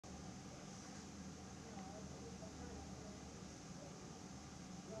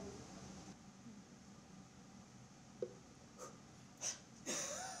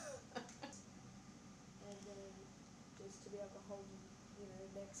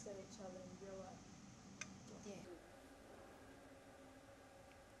bites at each other and you're like, Yeah.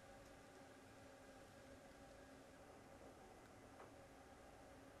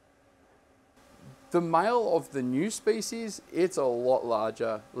 The male of the new species, it's a lot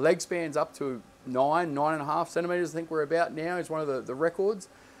larger. Leg spans up to 9.5 centimeters, I think we're about now, is one of the records.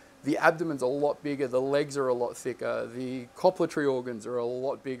 The abdomen's a lot bigger, the legs are a lot thicker, the copulatory organs are a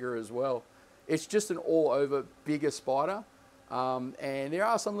lot bigger as well. It's just an all-over bigger spider. And there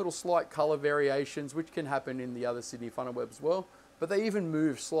are some little slight colour variations which can happen in the other Sydney funnel web as well, but they even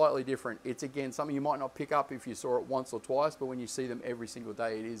move slightly different. It's again something you might not pick up if you saw it once or twice, but when you see them every single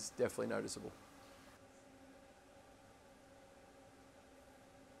day, it is definitely noticeable.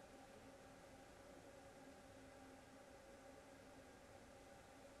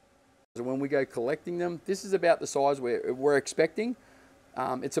 When we go collecting them, this is about the size we're expecting.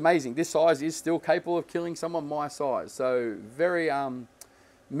 It's amazing. This size is still capable of killing someone my size, so very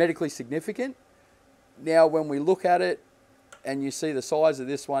medically significant. Now, when we look at it and you see the size of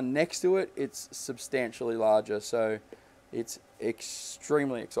this one next to it, it's substantially larger, so it's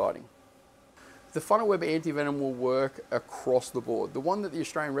extremely exciting. The funnel web antivenom will work across the board. The one that the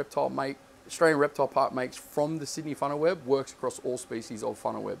Australian Reptile Park makes from the Sydney funnel web works across all species of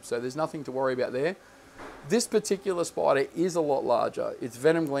funnel web, so there's nothing to worry about there. This particular spider is a lot larger, its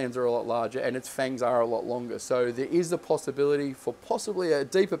venom glands are a lot larger, and its fangs are a lot longer, so there is the possibility for possibly a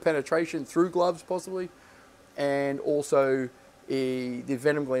deeper penetration through gloves possibly, and also the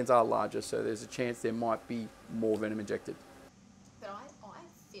venom glands are larger, so there's a chance there might be more venom injected. But I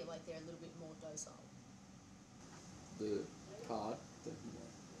feel like they're a little bit more docile. The part?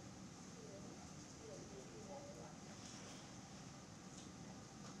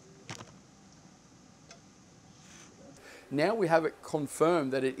 Now we have it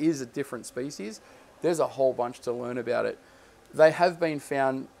confirmed that it is a different species. There's a whole bunch to learn about it. They have been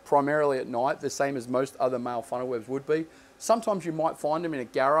found primarily at night, the same as most other male funnel webs would be. Sometimes you might find them in a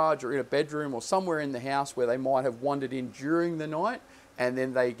garage or in a bedroom or somewhere in the house where they might have wandered in during the night, and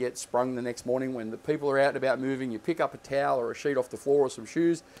then they get sprung the next morning when the people are out and about moving. You pick up a towel or a sheet off the floor or some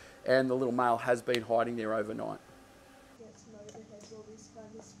shoes, and the little male has been hiding there overnight. yeah, it's not the heads all this kind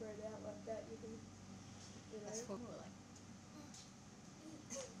of spread out like that. You can, you know. That's cool.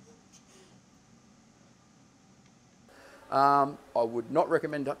 I would not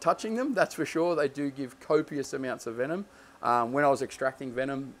recommend touching them, that's for sure. They do give copious amounts of venom. When I was extracting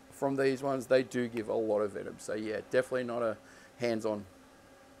venom from these ones, they do give a lot of venom. So yeah, definitely not a hands-on.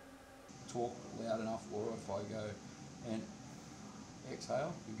 Talk loud enough, or if I go and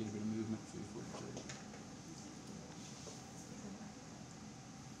exhale, you get a bit of movement for your footage.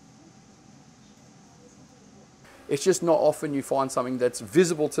 It's just not often you find something that's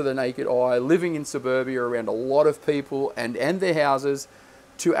visible to the naked eye, living in suburbia around a lot of people and their houses,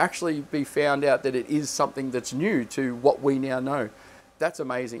 to actually be found out that it is something that's new to what we now know. That's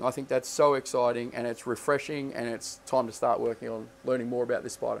amazing. I think that's so exciting, and it's refreshing, and it's time to start working on learning more about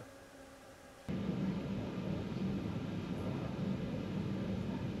this spider.